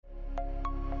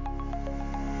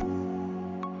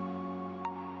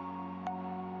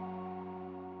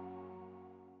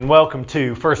Welcome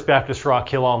to First Baptist Rock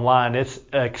Hill Online. It's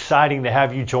exciting to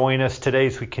have you join us today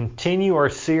as we continue our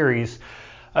series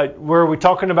where we're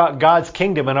talking about God's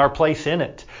kingdom and our place in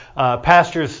it.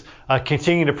 Pastors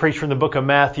continue to preach from the book of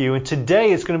Matthew, and today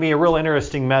is going to be a real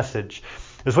interesting message.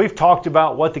 As we've talked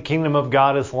about what the kingdom of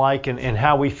God is like and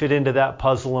how we fit into that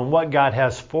puzzle and what God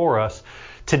has for us,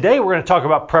 today we're going to talk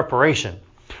about preparation,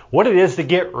 what it is to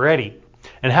get ready,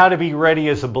 and how to be ready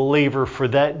as a believer for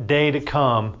that day to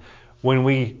come when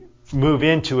we move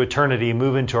into eternity,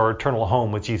 move into our eternal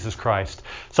home with Jesus Christ.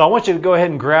 So I want you to go ahead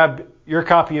and grab your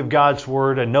copy of God's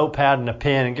Word, a notepad and a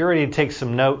pen, and get ready to take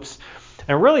some notes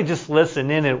and really just listen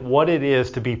in at what it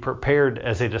is to be prepared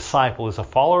as a disciple, as a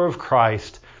follower of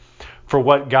Christ, for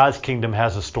what God's kingdom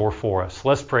has in store for us.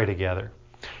 Let's pray together.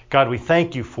 God, we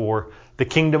thank you for the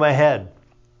kingdom ahead.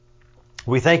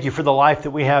 We thank you for the life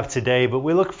that we have today, but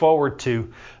we look forward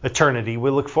to eternity. We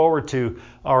look forward to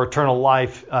our eternal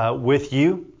life with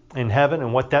you in heaven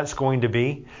and what that's going to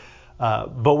be.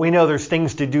 But we know there's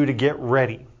things to do to get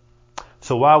ready.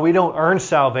 So while we don't earn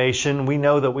salvation, we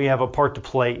know that we have a part to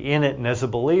play in it. And as a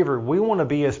believer, we want to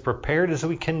be as prepared as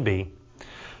we can be.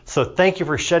 So thank you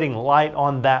for shedding light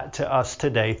on that to us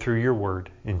today through your word.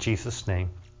 In Jesus'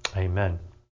 name, amen.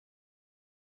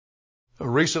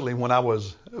 Recently, when I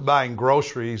was buying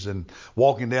groceries and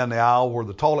walking down the aisle where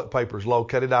the toilet paper is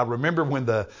located, I remember when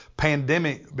the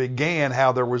pandemic began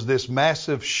how there was this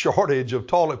massive shortage of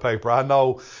toilet paper. I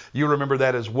know you remember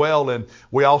that as well. And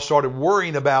we all started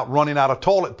worrying about running out of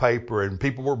toilet paper, and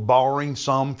people were borrowing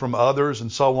some from others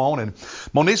and so on. And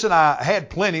Moniz and I had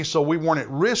plenty, so we weren't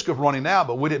at risk of running out,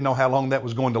 but we didn't know how long that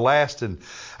was going to last. And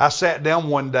I sat down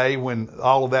one day when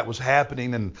all of that was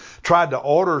happening and tried to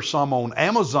order some on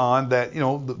Amazon that,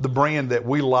 the brand that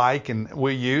we like and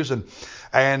we use.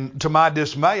 And to my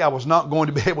dismay, I was not going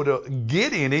to be able to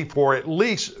get any for at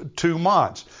least 2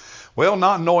 months. Well,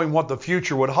 not knowing what the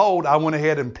future would hold, I went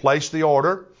ahead and placed the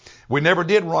order. We never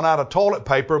did run out of toilet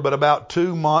paper, but about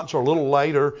 2 months or a little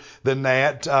later than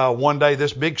that, one day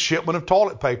this big shipment of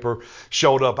toilet paper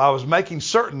showed up. I was making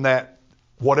certain that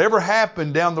whatever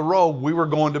happened down the road, we were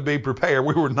going to be prepared.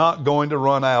 We were not going to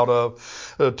run out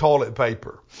of toilet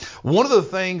paper. One of the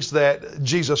things that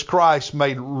Jesus Christ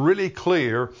made really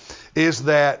clear is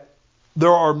that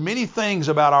there are many things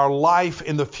about our life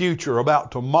in the future,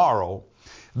 about tomorrow,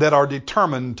 that are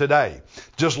determined today.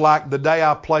 Just like the day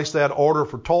I placed that order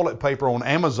for toilet paper on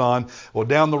Amazon, well,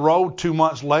 down the road, 2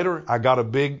 months later, I got a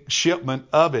big shipment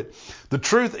of it. The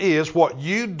truth is, what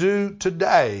you do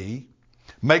today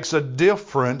makes a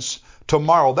difference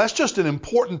tomorrow. That's just an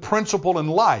important principle in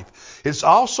life. It's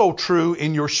also true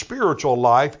in your spiritual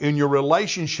life, in your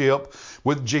relationship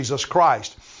with Jesus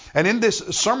Christ. And in this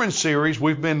sermon series,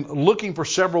 we've been looking for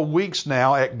several weeks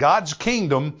now at God's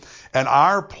kingdom and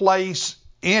our place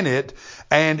in it.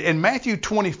 And in Matthew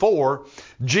 24,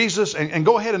 Jesus, and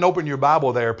go ahead and open your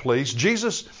Bible there, please.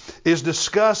 Jesus is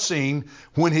discussing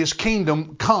when his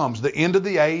kingdom comes, the end of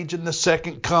the age and the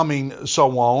second coming,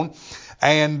 so on.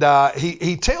 And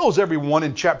he tells everyone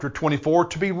in chapter 24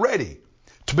 to be ready,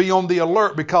 to be on the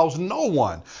alert, because no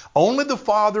one, only the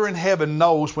Father in heaven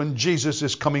knows when Jesus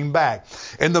is coming back.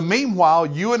 In the meanwhile,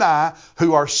 you and I,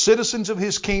 who are citizens of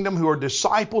his kingdom, who are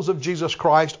disciples of Jesus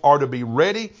Christ, are to be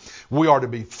ready. We are to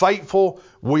be faithful.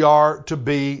 We are to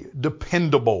be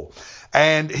dependable.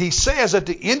 And he says at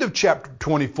the end of chapter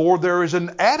 24, there is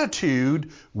an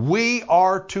attitude we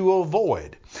are to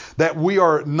avoid, that we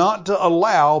are not to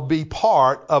allow be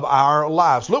part of our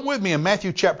lives. Look with me in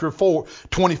Matthew chapter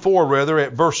 24,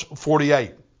 at verse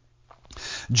 48.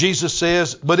 Jesus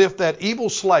says, but if that evil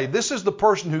slave, this is the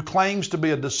person who claims to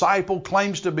be a disciple,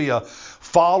 claims to be a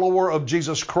follower of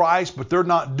Jesus Christ, but they're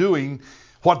not doing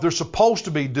what they're supposed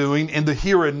to be doing in the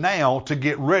here and now to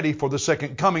get ready for the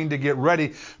second coming, to get ready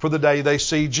for the day they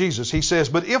see Jesus. He says,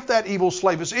 but if that evil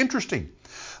slave, is interesting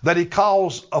that he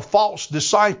calls a false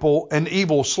disciple an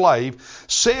evil slave,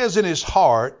 says in his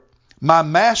heart, my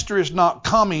master is not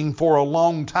coming for a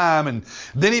long time, and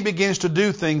then he begins to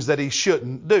do things that he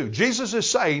shouldn't do. Jesus is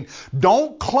saying,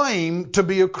 don't claim to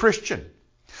be a Christian.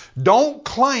 Don't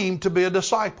claim to be a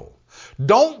disciple.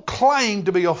 Don't claim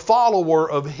to be a follower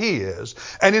of his,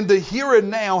 and in the here and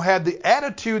now have the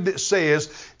attitude that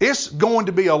says, it's going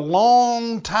to be a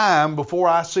long time before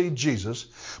I see Jesus,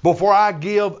 before I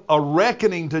give a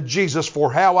reckoning to Jesus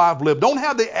for how I've lived. Don't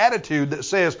have the attitude that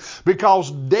says,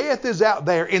 because death is out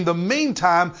there, in the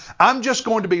meantime, I'm just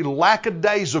going to be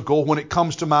lackadaisical when it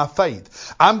comes to my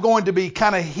faith. I'm going to be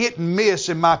kind of hit and miss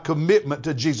in my commitment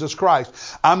to Jesus Christ.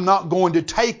 I'm not going to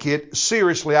take it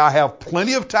seriously. I have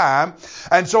plenty of time.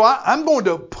 And so I'm going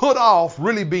to put off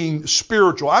really being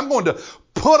spiritual. I'm going to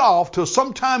put off till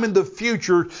sometime in the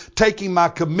future taking my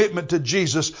commitment to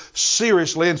Jesus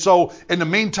seriously. And so in the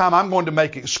meantime, I'm going to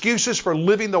make excuses for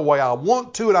living the way I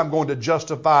want to, and I'm going to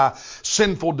justify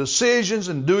sinful decisions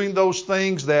and doing those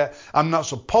things that I'm not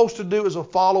supposed to do as a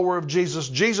follower of Jesus.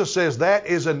 Jesus says that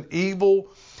is an evil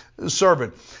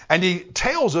servant. And he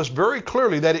tells us very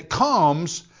clearly that it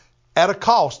comes at a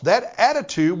cost. That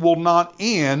attitude will not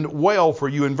end well for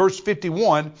you. In verse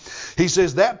 51, he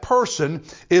says that person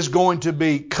is going to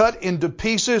be cut into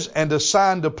pieces and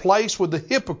assigned a place with the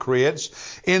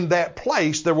hypocrites. In that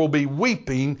place there will be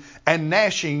weeping and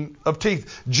gnashing of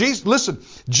teeth.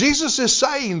 Jesus is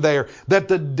saying there that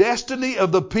the destiny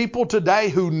of the people today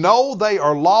who know they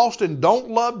are lost and don't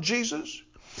love Jesus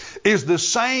is the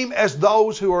same as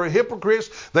those who are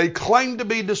hypocrites. They claim to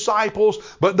be disciples,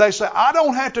 but they say, I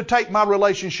don't have to take my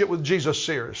relationship with Jesus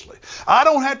seriously. I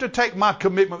don't have to take my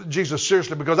commitment with Jesus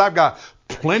seriously because I've got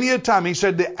plenty of time. He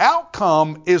said the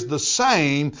outcome is the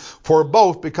same for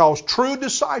both, because true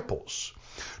disciples,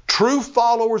 true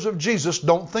followers of Jesus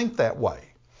don't think that way.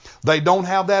 They don't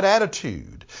have that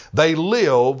attitude. They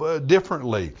live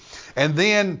differently. And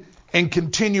then in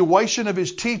continuation of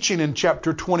his teaching in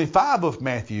chapter 25 of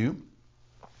Matthew,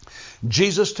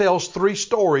 Jesus tells 3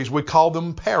 stories. We call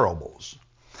them parables.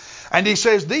 And he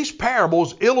says these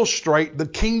parables illustrate the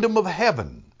kingdom of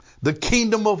heaven, the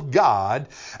kingdom of God,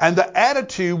 and the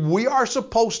attitude we are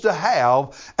supposed to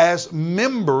have as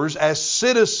members, as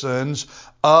citizens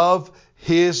of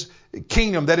his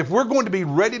kingdom. That if we're going to be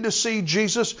ready to see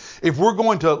Jesus, if we're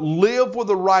going to live with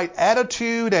the right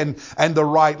attitude and the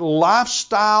right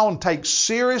lifestyle and take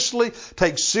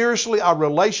seriously our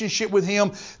relationship with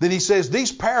him, then he says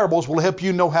these parables will help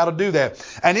you know how to do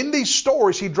that. And in these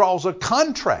stories, he draws a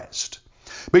contrast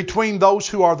between those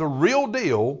who are the real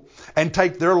deal and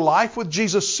take their life with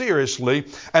Jesus seriously,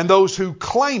 and those who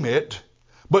claim it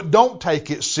but don't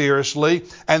take it seriously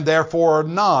and therefore are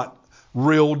not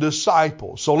real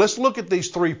disciples. So let's look at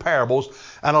these 3 parables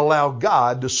and allow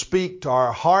God to speak to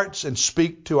our hearts and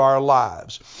speak to our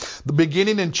lives. The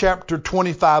beginning in chapter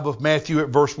 25 of Matthew at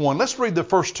verse 1. Let's read the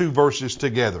first 2 verses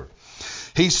together.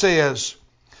 He says,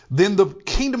 then the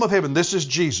kingdom of heaven, this is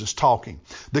Jesus talking,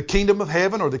 the kingdom of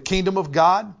heaven or the kingdom of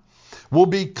God will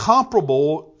be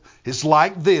comparable. It's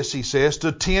like this, he says,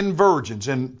 to 10 virgins.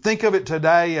 And think of it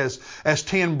today as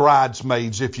 10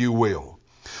 bridesmaids, if you will,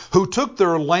 who took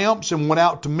their lamps and went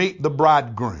out to meet the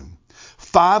bridegroom.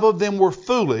 5 of them were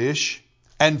foolish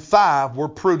and 5 were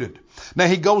prudent. Now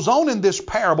he goes on in this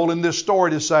parable, in this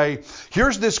story, to say,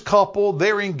 here's this couple,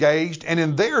 they're engaged, and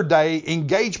in their day,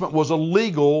 engagement was a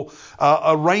legal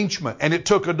arrangement, and it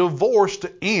took a divorce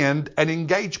to end an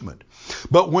engagement.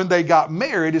 But when they got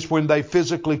married is when they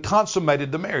physically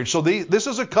consummated the marriage. So this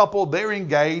is a couple, they're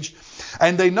engaged,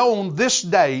 and they know on this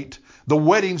date the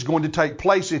wedding's going to take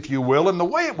place, if you will. And the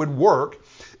way it would work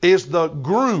is the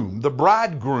groom, the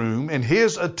bridegroom, and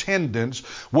his attendants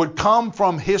would come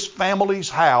from his family's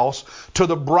house to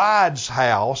the bride's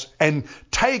house and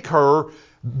take her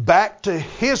back to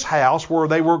his house where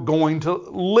they were going to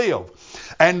live.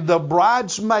 And the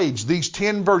bridesmaids, these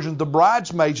 10 virgins, the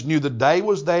bridesmaids knew the day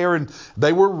was there and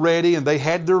they were ready and they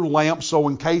had their lamps, so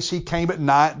in case he came at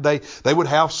night, they would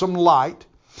have some light.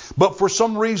 But for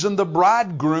some reason, the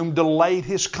bridegroom delayed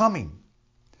his coming.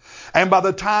 And by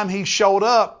the time he showed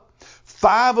up,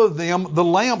 5 of them, the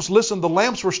lamps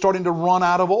were starting to run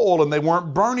out of oil and they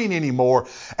weren't burning anymore.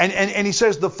 And he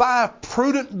says the 5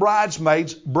 prudent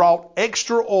bridesmaids brought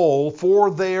extra oil for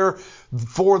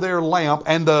their lamp,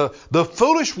 and the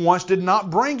foolish ones did not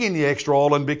bring any extra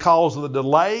oil. And because of the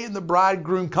delay in the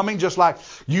bridegroom coming, just like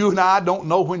you and I don't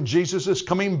know when Jesus is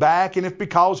coming back, and if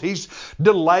because he's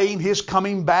delaying his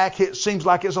coming back, it seems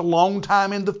like it's a long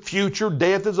time in the future.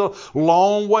 Death is a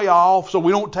long way off, so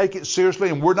we don't take it seriously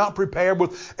and we're not prepared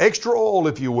with extra oil,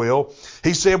 if you will.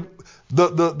 He said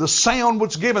the sound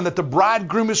was given that the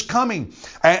bridegroom is coming,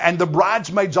 and the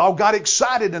bridesmaids all got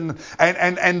excited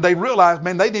and they realized,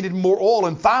 man, they needed more oil,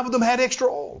 and 5 of them had extra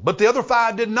oil, but the other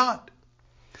 5 did not.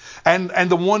 And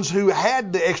the ones who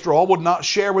had the extra oil would not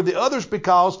share with the others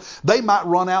because they might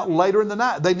run out later in the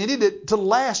night. They needed it to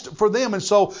last for them. And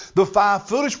so the 5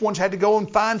 foolish ones had to go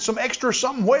and find some extra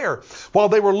somewhere. While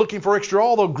they were looking for extra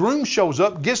oil, the groom shows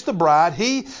up, gets the bride.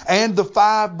 He and the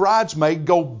 5 bridesmaids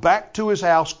go back to his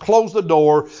house, close the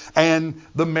door, and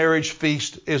the marriage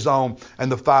feast is on.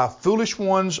 And the 5 foolish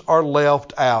ones are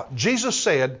left out. Jesus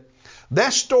said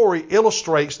that story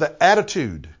illustrates the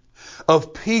attitude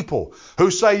of people who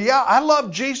say, yeah, I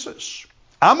love Jesus.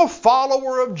 I'm a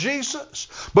follower of Jesus,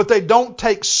 but they don't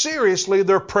take seriously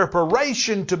their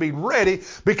preparation to be ready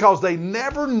because they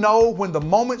never know when the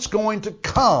moment's going to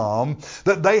come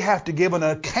that they have to give an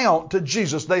account to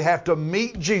Jesus. They have to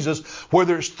meet Jesus,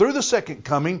 whether it's through the second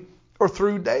coming or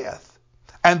through death.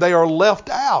 And they are left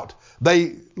out.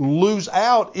 They lose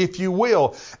out, if you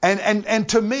will. And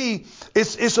to me,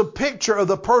 it's a picture of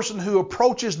the person who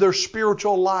approaches their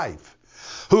spiritual life,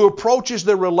 who approaches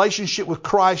their relationship with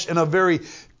Christ in a very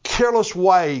careless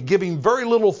way, giving very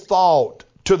little thought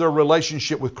to their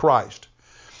relationship with Christ.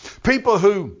 People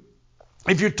who,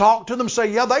 if you talk to them,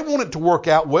 say, yeah, they want it to work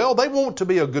out well. They want to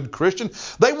be a good Christian.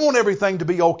 They want everything to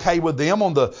be okay with them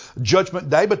on the judgment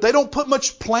day, but they don't put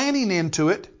much planning into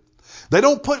it. They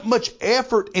don't put much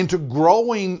effort into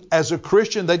growing as a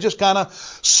Christian. They just kind of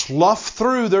slough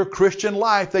through their Christian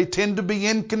life. They tend to be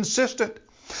inconsistent.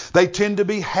 They tend to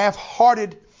be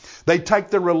half-hearted. They take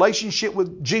their relationship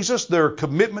with Jesus, their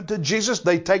commitment to Jesus,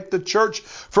 they take the church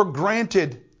for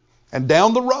granted. And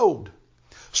down the road,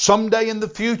 someday in the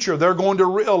future, they're going to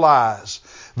realize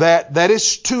that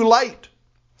it's too late,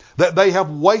 that they have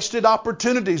wasted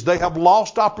opportunities. They have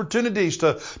lost opportunities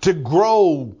to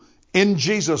grow in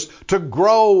Jesus, to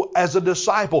grow as a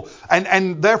disciple.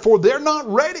 And therefore, they're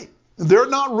not ready. They're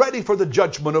not ready for the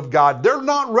judgment of God. They're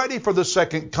not ready for the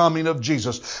second coming of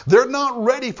Jesus. They're not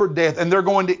ready for death. And they're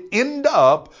going to end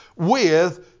up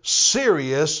with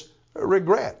serious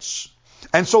regrets.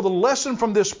 And so the lesson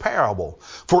from this parable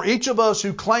for each of us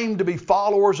who claim to be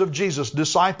followers of Jesus,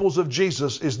 disciples of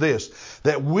Jesus, is this: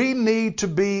 that we need to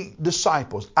be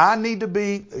disciples. I need to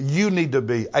be, you need to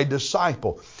be a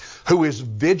disciple who is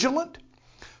vigilant,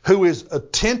 who is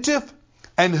attentive,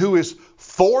 and who is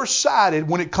foresighted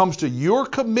when it comes to your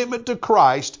commitment to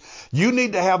Christ. You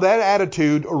need to have that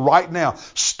attitude right now.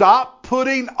 Stop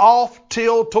putting off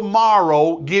till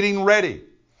tomorrow getting ready.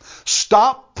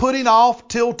 Stop putting off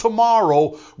till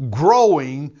tomorrow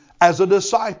growing as a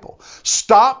disciple.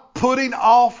 Stop putting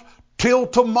off till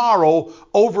tomorrow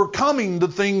overcoming the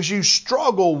things you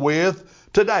struggle with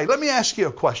today. Let me ask you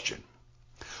a question.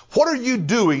 What are you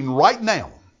doing right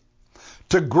now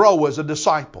to grow as a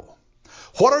disciple?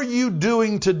 What are you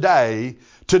doing today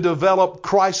to develop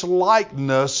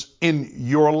Christ-likeness in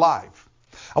your life?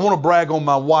 I want to brag on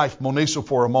my wife, Monisa,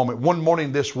 for a moment. One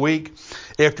morning this week,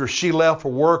 after she left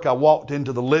for work, I walked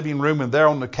into the living room, and there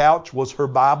on the couch was her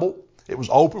Bible. It was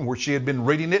open where she had been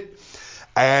reading it.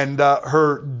 And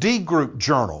her D group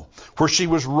journal, where she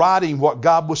was writing what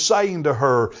God was saying to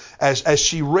her as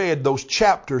she read those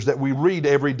chapters that we read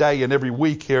every day and every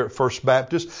week here at First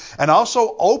Baptist. And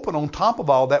also open on top of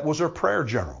all that was her prayer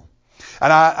journal.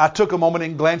 And I took a moment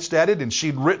and glanced at it, and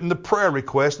she'd written the prayer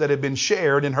request that had been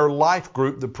shared in her life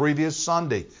group the previous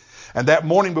Sunday. And that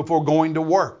morning before going to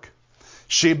work,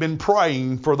 she'd been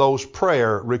praying for those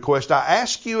prayer requests. I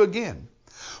ask you again,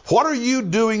 what are you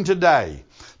doing today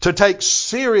to take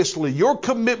seriously your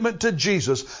commitment to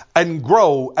Jesus and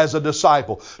grow as a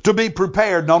disciple? To be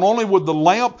prepared not only with the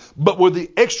lamp, but with the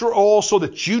extra oil so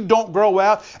that you don't grow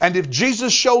out. And if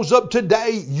Jesus shows up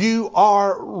today, you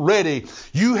are ready.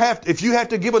 If you have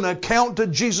to give an account to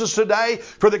Jesus today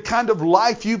for the kind of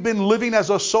life you've been living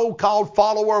as a so-called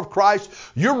follower of Christ,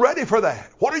 you're ready for that.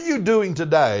 What are you doing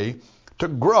today to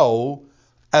grow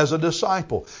as a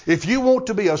disciple? If you want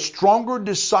to be a stronger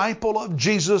disciple of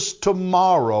Jesus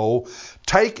tomorrow,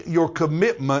 take your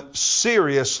commitment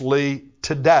seriously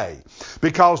today.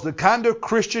 Because the kind of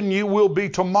Christian you will be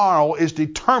tomorrow is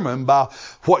determined by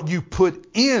what you put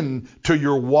into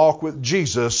your walk with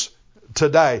Jesus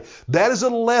today. That is a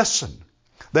lesson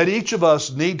that each of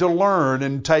us need to learn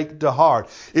and take to heart.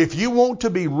 If you want to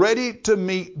be ready to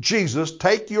meet Jesus,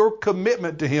 take your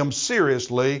commitment to Him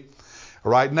seriously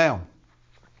right now.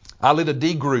 I lead a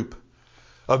D group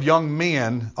of young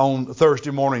men on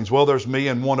Thursday mornings. Well, there's me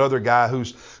and one other guy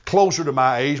who's closer to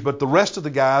my age, but the rest of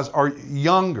the guys are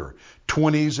younger,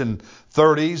 20s and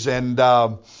 30s.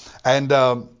 And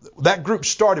that group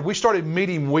we started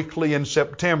meeting weekly in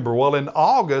September. Well, in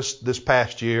August this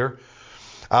past year,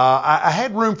 I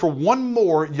had room for one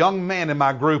more young man in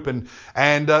my group,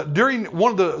 and during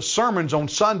one of the sermons on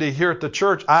Sunday here at the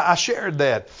church, I shared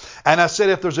that, and I said,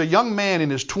 if there's a young man in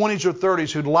his 20s or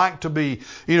 30s who'd like to be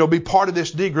part of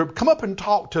this D group, come up and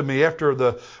talk to me after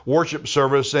the worship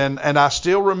service. And I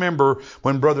still remember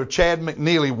when Brother Chad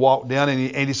McNeely walked down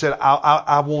and he said,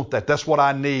 I want that. That's what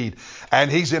I need.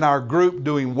 And he's in our group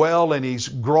doing well, and he's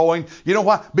growing. You know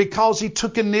why? Because he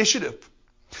took initiative.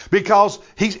 Because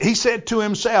he said to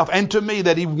himself and to me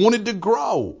that he wanted to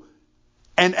grow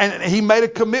And he made a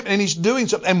commitment, and he's doing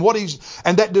something.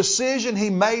 And that decision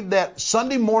he made that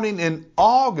Sunday morning in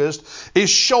August is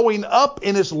showing up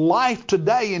in his life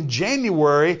today in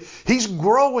January. He's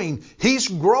growing. He's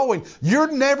growing.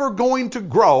 You're never going to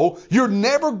grow. You're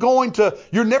never going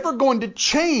to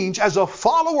change as a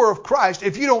follower of Christ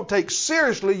if you don't take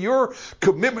seriously your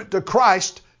commitment to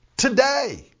Christ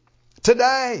today.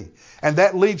 Today. And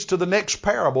that leads to the next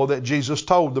parable that Jesus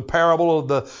told, the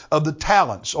parable of the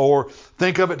talents. Or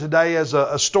think of it today as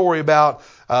a story about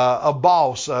a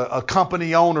boss, a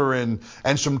company owner, and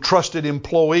some trusted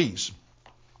employees.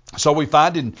 So we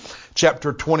find in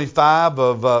chapter 25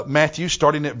 of Matthew,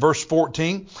 starting at verse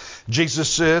 14, Jesus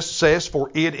says, for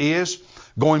it is,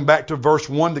 going back to verse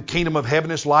 1, the kingdom of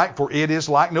heaven is like, for it is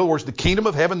like. In other words, the kingdom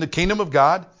of heaven, the kingdom of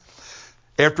God.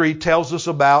 After he tells us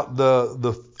about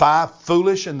the 5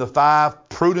 foolish and the 5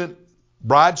 prudent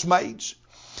bridesmaids,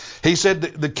 he said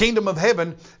the kingdom of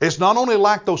heaven is not only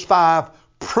like those 5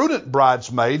 prudent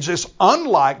bridesmaids, it's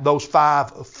unlike those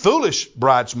 5 foolish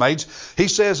bridesmaids. He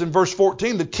says in verse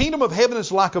 14, the kingdom of heaven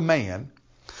is like a man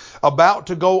about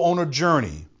to go on a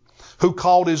journey who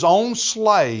called his own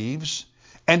slaves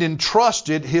and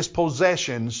entrusted his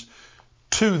possessions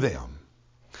to them.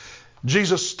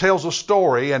 Jesus tells a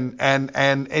story and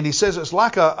he says it's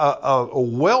like a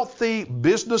wealthy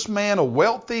businessman, a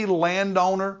wealthy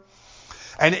landowner,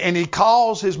 and he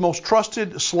calls his most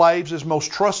trusted slaves, his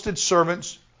most trusted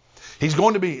servants. He's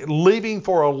going to be leaving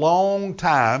for a long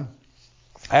time.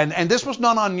 And this was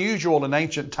not unusual in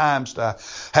ancient times to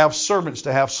have servants,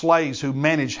 to have slaves who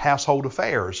managed household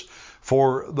affairs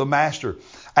for the master.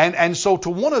 And so to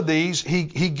one of these, he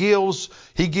gives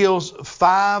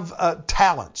 5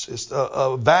 talents. It's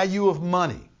a value of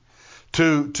money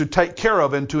to take care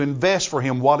of and to invest for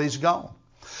him while he's gone.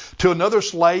 To another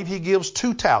slave, he gives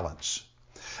 2 talents.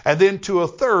 And then to a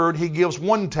third, he gives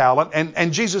 1 talent.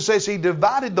 And Jesus says he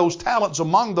divided those talents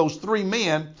among those 3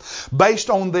 men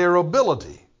based on their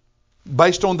ability,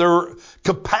 based on their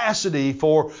capacity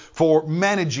for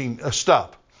managing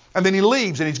stuff. And then he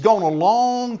leaves, and he's gone a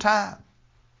long time.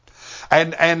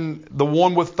 And the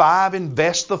one with 5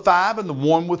 invests the 5, and the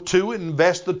one with 2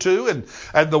 invests the 2,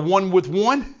 and the one with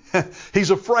 1, he's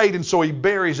afraid, and so he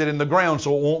buries it in the ground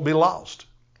so it won't be lost.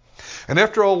 And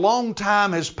after a long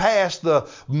time has passed, the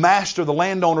master, the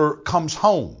landowner, comes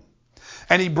home.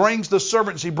 And he brings the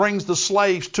servants, he brings the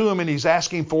slaves to him, and he's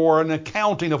asking for an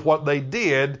accounting of what they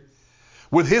did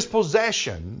with his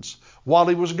possessions while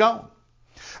he was gone.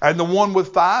 And the one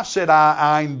with 5 said,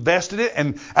 I invested it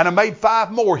and I made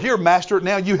 5 more. Here, master,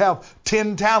 now you have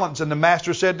 10 talents. And the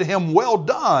master said to him, well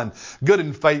done, good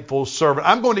and faithful servant.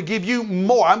 I'm going to give you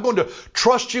more. I'm going to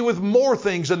trust you with more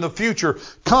things in the future.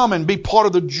 Come and be part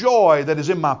of the joy that is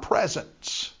in my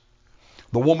presence.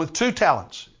 The one with 2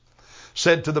 talents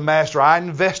said to the master, I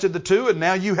invested the 2 and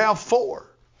now you have 4.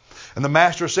 And the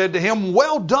master said to him,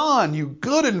 well done, you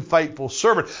good and faithful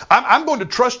servant. I'm going to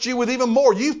trust you with even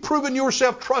more. You've proven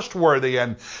yourself trustworthy,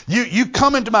 and you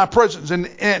come into my presence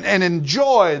and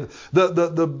enjoy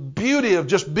the beauty of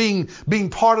just being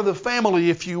part of the family,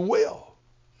 if you will.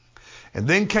 And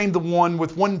then came the one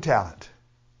with 1 talent.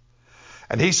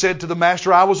 And he said to the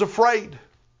master, I was afraid.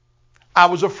 I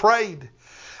was afraid.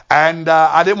 And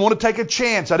I didn't want to take a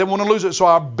chance. I didn't want to lose it. So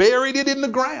I buried it in the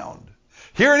ground.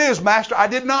 Here it is, master. I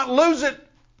did not lose it.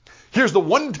 Here's the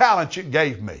 1 talent you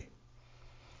gave me.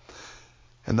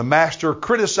 And the master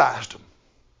criticized him,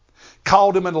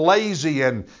 called him a lazy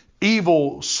and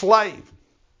evil slave.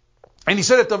 And he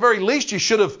said, at the very least, you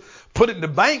should have put it in the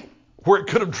bank where it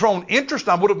could have drawn interest.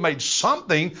 I would have made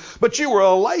something, but you were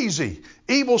a lazy,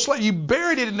 evil slave. You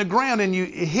buried it in the ground and you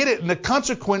hid it, and the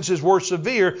consequences were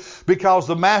severe because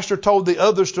the master told the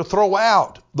others to throw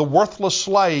out the worthless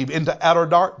slave into outer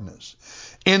darkness.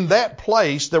 In that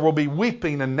place, there will be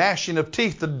weeping and gnashing of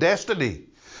teeth. The destiny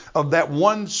of that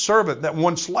one servant, that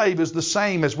one slave, is the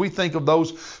same as we think of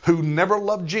those who never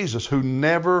loved Jesus, who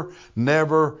never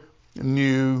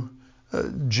knew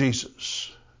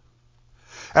Jesus.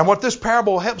 And what this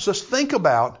parable helps us think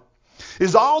about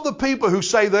is all the people who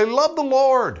say they love the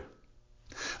Lord.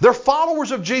 They're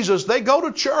followers of Jesus. They go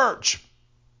to church,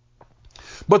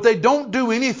 but they don't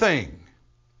do anything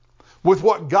with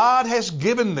what God has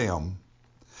given them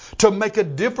to make a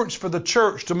difference for the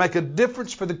church, to make a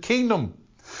difference for the kingdom,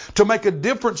 to make a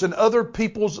difference in other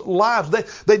people's lives.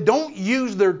 They don't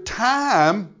use their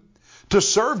time to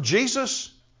serve Jesus.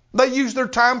 They use their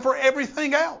time for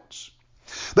everything else.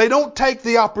 They don't take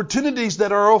the opportunities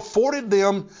that are afforded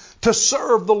them to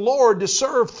serve the Lord, to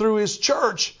serve through His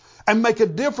church, and make a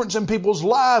difference in people's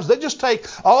lives. They just take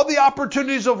all the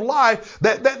opportunities of life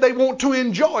that they want to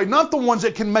enjoy, not the ones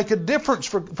that can make a difference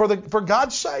for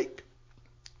God's sake.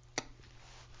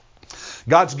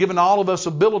 God's given all of us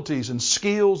abilities and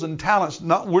skills and talents.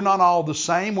 We're not all the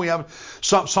same. We have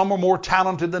some are more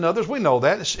talented than others. We know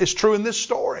that. It's true in this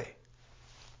story.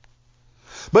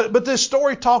 But this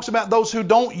story talks about those who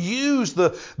don't use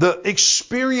the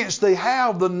experience they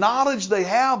have, the knowledge they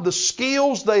have, the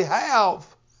skills they have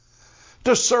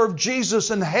to serve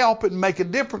Jesus and help and make a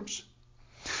difference.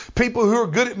 People who are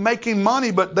good at making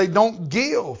money, but they don't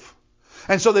give.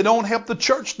 And so they don't help the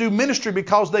church do ministry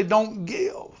because they don't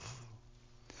give.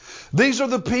 These are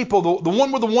the people, the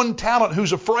one with the one talent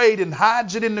who's afraid and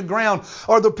hides it in the ground,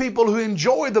 are the people who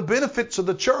enjoy the benefits of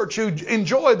the church, who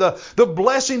enjoy the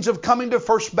blessings of coming to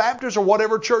First Baptist or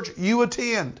whatever church you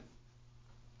attend.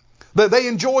 They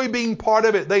enjoy being part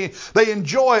of it. They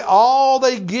enjoy all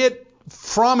they get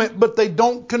from it, but they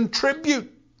don't contribute.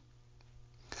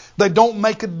 They don't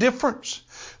make a difference.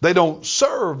 They don't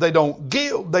serve. They don't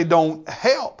give. They don't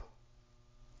help.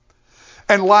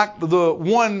 And like the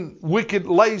one wicked,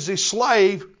 lazy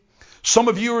slave, some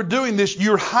of you are doing this.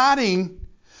 You're hiding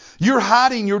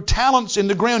your talents in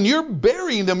the ground. You're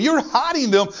burying them. You're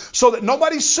hiding them so that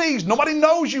nobody sees. Nobody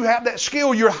knows you have that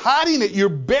skill. You're hiding it. You're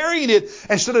burying it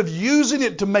instead of using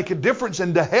it to make a difference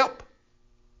and to help.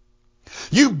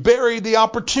 You bury the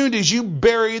opportunities. You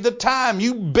bury the time.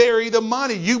 You bury the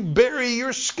money. You bury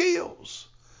your skills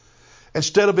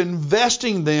instead of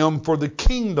investing them for the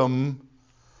kingdom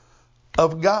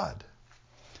of God.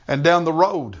 And down the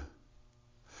road,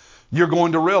 you're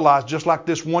going to realize, just like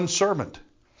this one servant,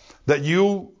 that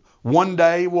you one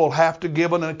day will have to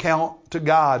give an account to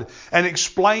God and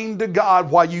explain to God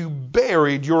why you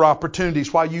buried your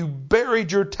opportunities, why you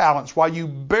buried your talents, why you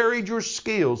buried your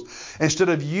skills, instead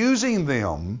of using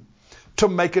them to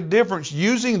make a difference,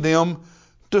 using them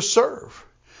to serve.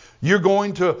 You're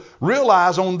going to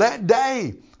realize on that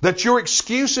day that your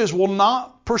excuses will not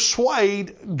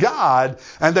persuade God,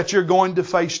 and that you're going to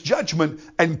face judgment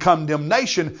and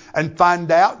condemnation, and find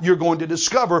out, you're going to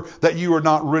discover that you are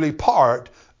not really part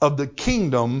of the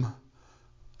kingdom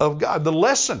of God. The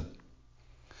lesson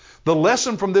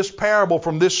from this parable,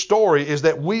 from this story, is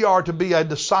that we are to be a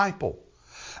disciple.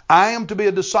 I am to be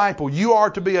a disciple. You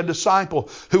are to be a disciple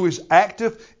who is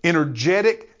active,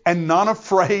 energetic, and not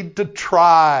afraid to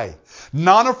try.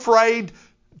 Not afraid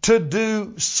to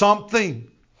do something.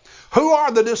 Who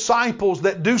are the disciples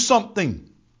that do something?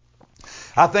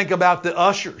 I think about the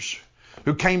ushers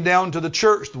who came down to the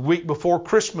church the week before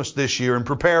Christmas this year and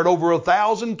prepared over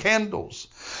 1,000 candles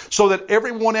so that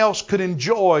everyone else could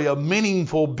enjoy a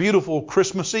meaningful, beautiful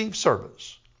Christmas Eve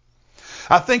service.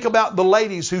 I think about the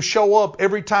ladies who show up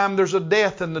every time there's a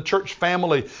death in the church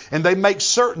family, and they make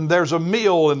certain there's a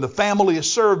meal and the family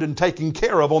is served and taken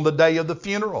care of on the day of the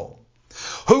funeral.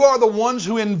 Who are the ones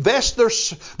who invest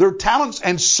their talents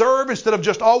and serve instead of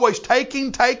just always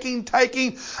taking?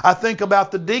 I think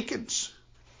about the deacons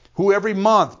who every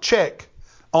month check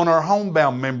on our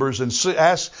homebound members and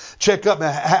check up,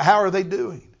 how are they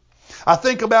doing? I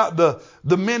think about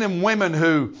the men and women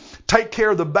who take care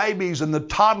of the babies and the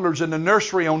toddlers in the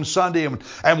nursery on Sunday.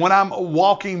 And when I'm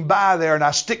walking by there and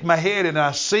I stick my head in and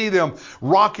I see them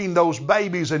rocking those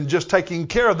babies and just taking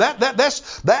care of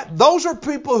those are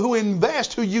people who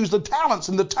invest, who use the talents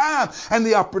and the time and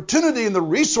the opportunity and the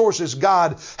resources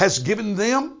God has given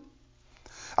them.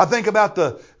 I think about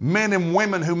the men and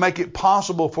women who make it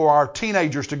possible for our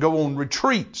teenagers to go on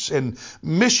retreats and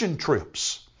mission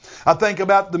trips. I think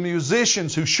about the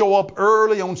musicians who show up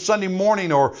early on Sunday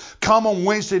morning or come on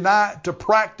Wednesday night to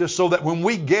practice so that when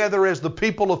we gather as the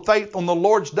people of faith on the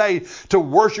Lord's Day to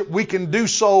worship, we can do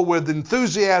so with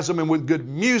enthusiasm and with good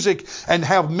music and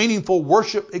have meaningful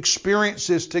worship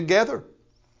experiences together.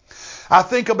 I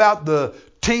think about the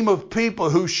team of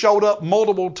people who showed up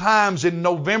multiple times in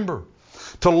November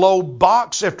to load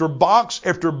box after box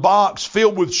after box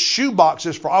filled with shoe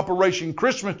boxes for Operation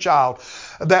Christmas Child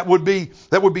that would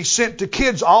be sent to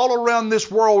kids all around this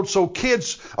world so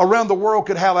kids around the world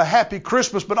could have a happy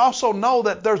Christmas, but also know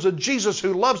that there's a Jesus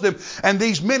who loves them. And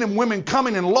these men and women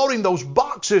coming and loading those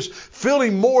boxes,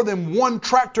 filling more than one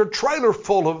tractor trailer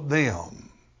full of them.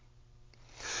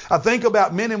 I think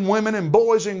about men and women and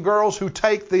boys and girls who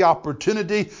take the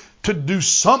opportunity to do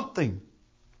something.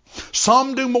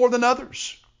 Some do more than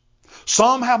others.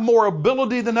 Some have more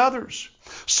ability than others.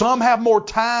 Some have more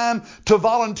time to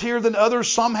volunteer than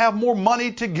others. Some have more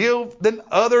money to give than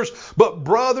others. But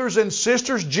brothers and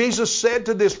sisters, Jesus said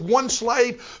to this one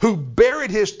slave who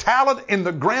buried his talent in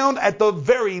the ground, at the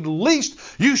very least,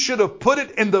 you should have put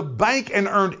it in the bank and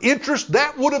earned interest.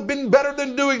 That would have been better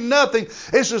than doing nothing.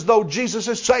 It's as though Jesus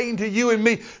is saying to you and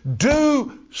me,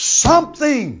 do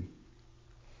something.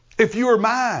 If you are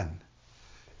mine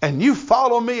and you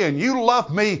follow me and you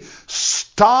love me,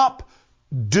 stop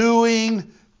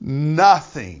doing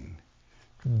nothing.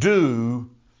 Do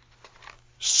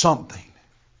something.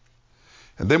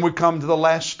 And then we come to the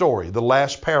last story, the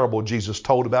last parable Jesus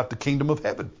told about the kingdom of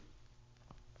heaven.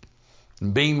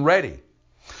 And being ready,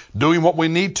 doing what we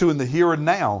need to in the here and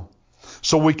now,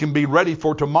 so we can be ready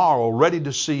for tomorrow, ready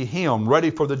to see Him, ready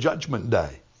for the judgment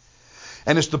day.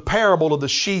 And it's the parable of the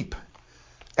sheep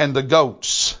and the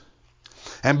goats.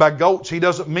 And by goats, He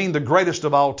doesn't mean the greatest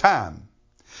of all time.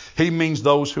 He means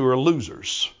those who are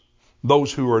losers,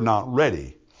 those who are not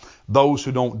ready, those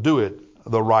who don't do it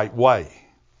the right way.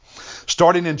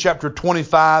 Starting in chapter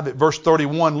 25 at verse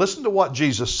 31, listen to what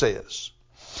Jesus says.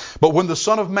 But when the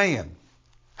Son of Man,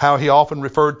 how He often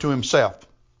referred to Himself,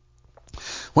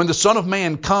 when the Son of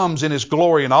Man comes in His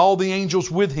glory and all the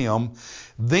angels with Him,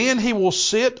 then He will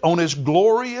sit on His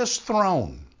glorious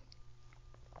throne.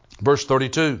 Verse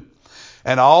 32,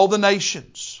 and all the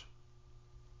nations,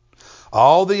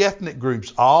 all the ethnic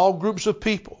groups, all groups of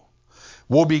people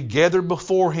will be gathered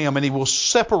before Him, and He will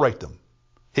separate them.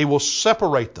 He will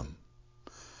separate them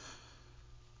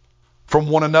from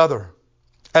one another.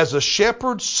 As a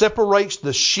shepherd separates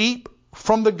the sheep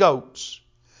from the goats,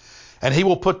 and He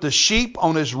will put the sheep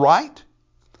on His right,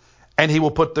 and He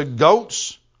will put the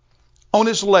goats on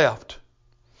His left.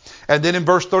 And then in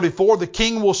verse 34, the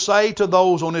King will say to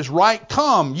those on His right,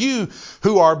 come, you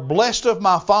who are blessed of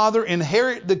my Father,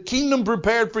 inherit the kingdom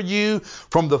prepared for you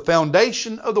from the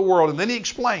foundation of the world. And then He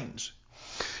explains.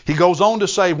 He goes on to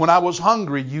say, when I was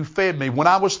hungry, you fed me. When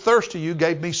I was thirsty, you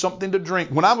gave me something to drink.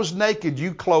 When I was naked,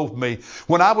 you clothed me.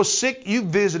 When I was sick, you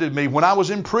visited me. When I was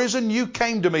in prison, you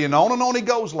came to me. And on He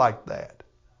goes like that.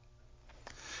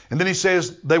 And then He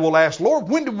says, they will ask, Lord,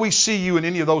 when did we see you in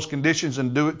any of those conditions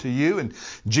and do it to you? And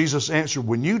Jesus answered,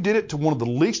 when you did it to one of the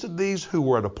least of these who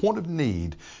were at a point of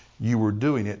need, you were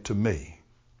doing it to me.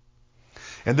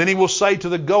 And then He will say to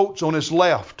the goats on His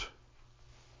left,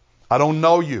 I don't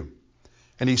know you.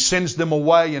 And He sends them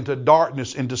away into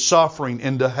darkness, into suffering,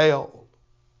 into hell.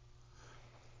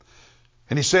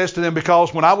 And He says to them,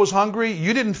 because when I was hungry,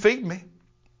 you didn't feed me.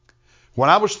 When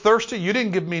I was thirsty, you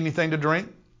didn't give me anything to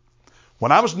drink.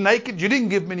 When I was naked, you didn't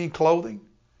give me any clothing.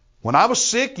 When I was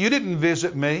sick, you didn't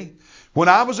visit me. When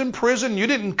I was in prison, you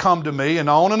didn't come to me, and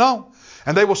on and on.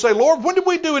 And they will say, Lord, when did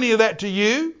we do any of that to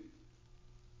you?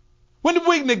 When did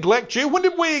we neglect you? When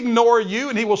did we ignore you?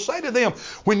 And He will say to them,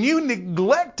 when you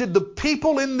neglected the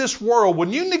people in this world,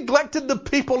 when you neglected the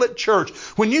people at church,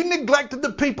 when you neglected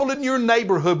the people in your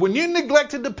neighborhood, when you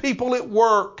neglected the people at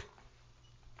work,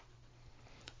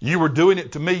 you were doing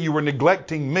it to me. You were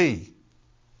neglecting me.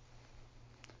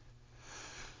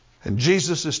 And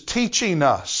Jesus is teaching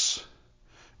us.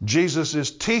 Jesus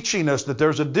is teaching us that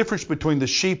there's a difference between the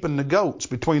sheep and the goats,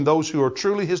 between those who are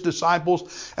truly His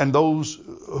disciples and those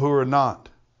who are not.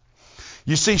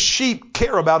 You see, sheep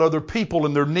care about other people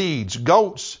and their needs.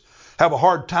 Goats have a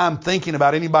hard time thinking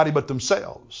about anybody but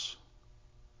themselves.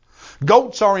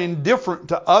 Goats are indifferent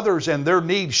to others and their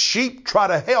needs. Sheep try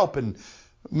to help and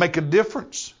make a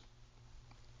difference.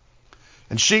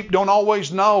 And sheep don't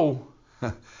always know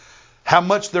how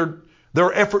much their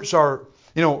efforts are,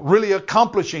 really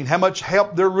accomplishing, how much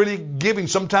help they're really giving.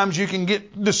 Sometimes you can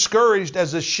get discouraged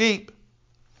as a sheep.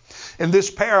 In this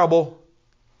parable,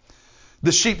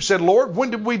 the sheep said, Lord,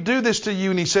 when did we do this to you?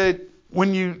 And He said,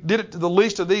 when you did it to the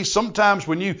least of these. Sometimes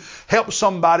when you help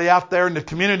somebody out there in the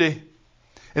community,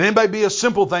 and it may be a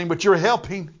simple thing, but you're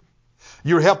helping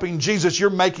Jesus. You're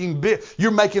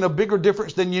making a bigger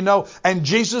difference than you know. And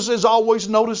Jesus is always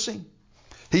noticing.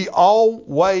 He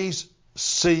always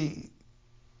sees.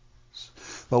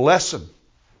 The lesson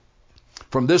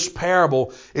from this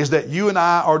parable is that you and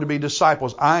I are to be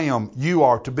disciples. You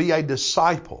are to be a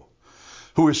disciple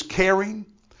who is caring,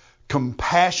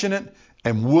 compassionate,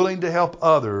 and willing to help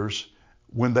others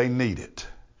when they need it.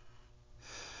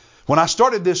 When I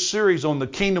started this series on the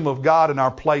kingdom of God and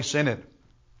our place in it,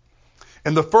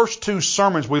 in the first two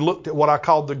sermons we looked at what I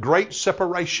called the great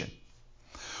separation,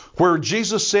 where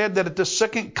Jesus said that at the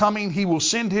second coming He will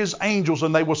send His angels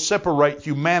and they will separate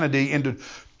humanity into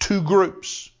two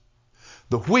groups.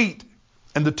 The wheat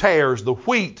and the tares, the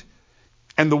wheat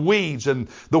and the weeds. And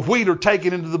the wheat are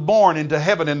taken into the barn, into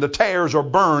heaven, and the tares are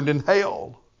burned in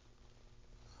hell.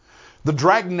 The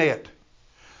dragnet,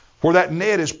 where that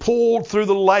net is pulled through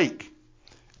the lake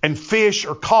and fish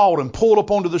are caught and pulled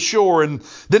up onto the shore, and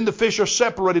then the fish are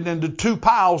separated into two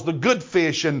piles, the good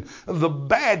fish and the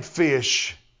bad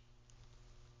fish.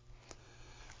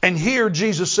 And here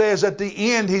Jesus says at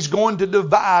the end He's going to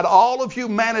divide all of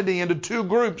humanity into two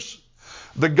groups,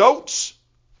 the goats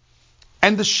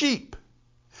and the sheep.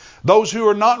 Those who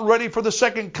are not ready for the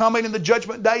second coming in the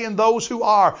judgment day, and those who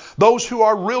are. Those who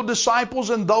are real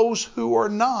disciples and those who are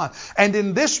not. And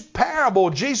in this parable,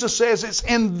 Jesus says it's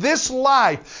in this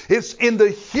life, it's in the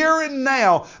here and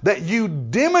now that you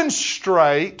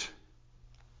demonstrate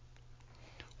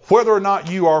whether or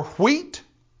not you are wheat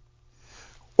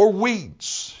or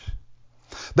weeds.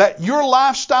 That your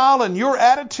lifestyle and your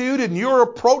attitude and your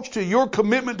approach to your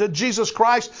commitment to Jesus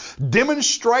Christ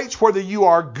demonstrates whether you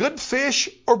are good fish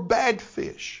or bad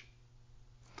fish.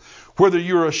 Whether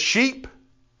you're a sheep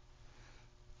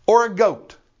or a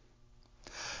goat.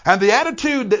 And the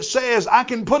attitude that says, I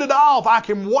can put it off, I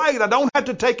can wait, I don't have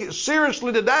to take it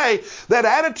seriously today, that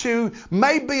attitude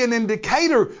may be an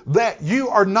indicator that you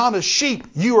are not a sheep,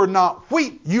 you are not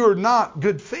wheat, you are not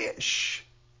good fish.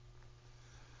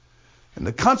 And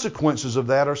the consequences of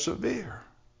that are severe.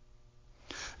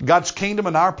 God's kingdom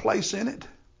and our place in it.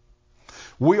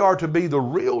 We are to be the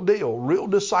real deal, real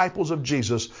disciples of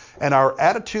Jesus. And our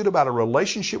attitude about a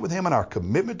relationship with Him and our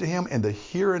commitment to Him in the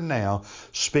here and now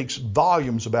speaks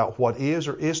volumes about what is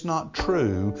or is not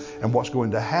true and what's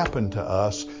going to happen to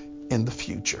us in the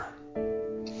future.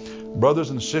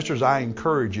 Brothers and sisters, I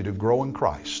encourage you to grow in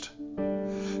Christ,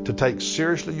 to take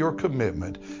seriously your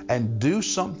commitment and do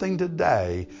something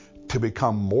today to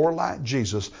become more like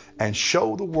Jesus and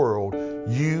show the world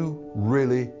you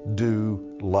really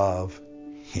do love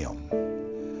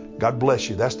Him. God bless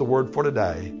you. That's the word for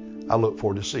today. I look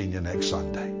forward to seeing you next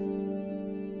Sunday.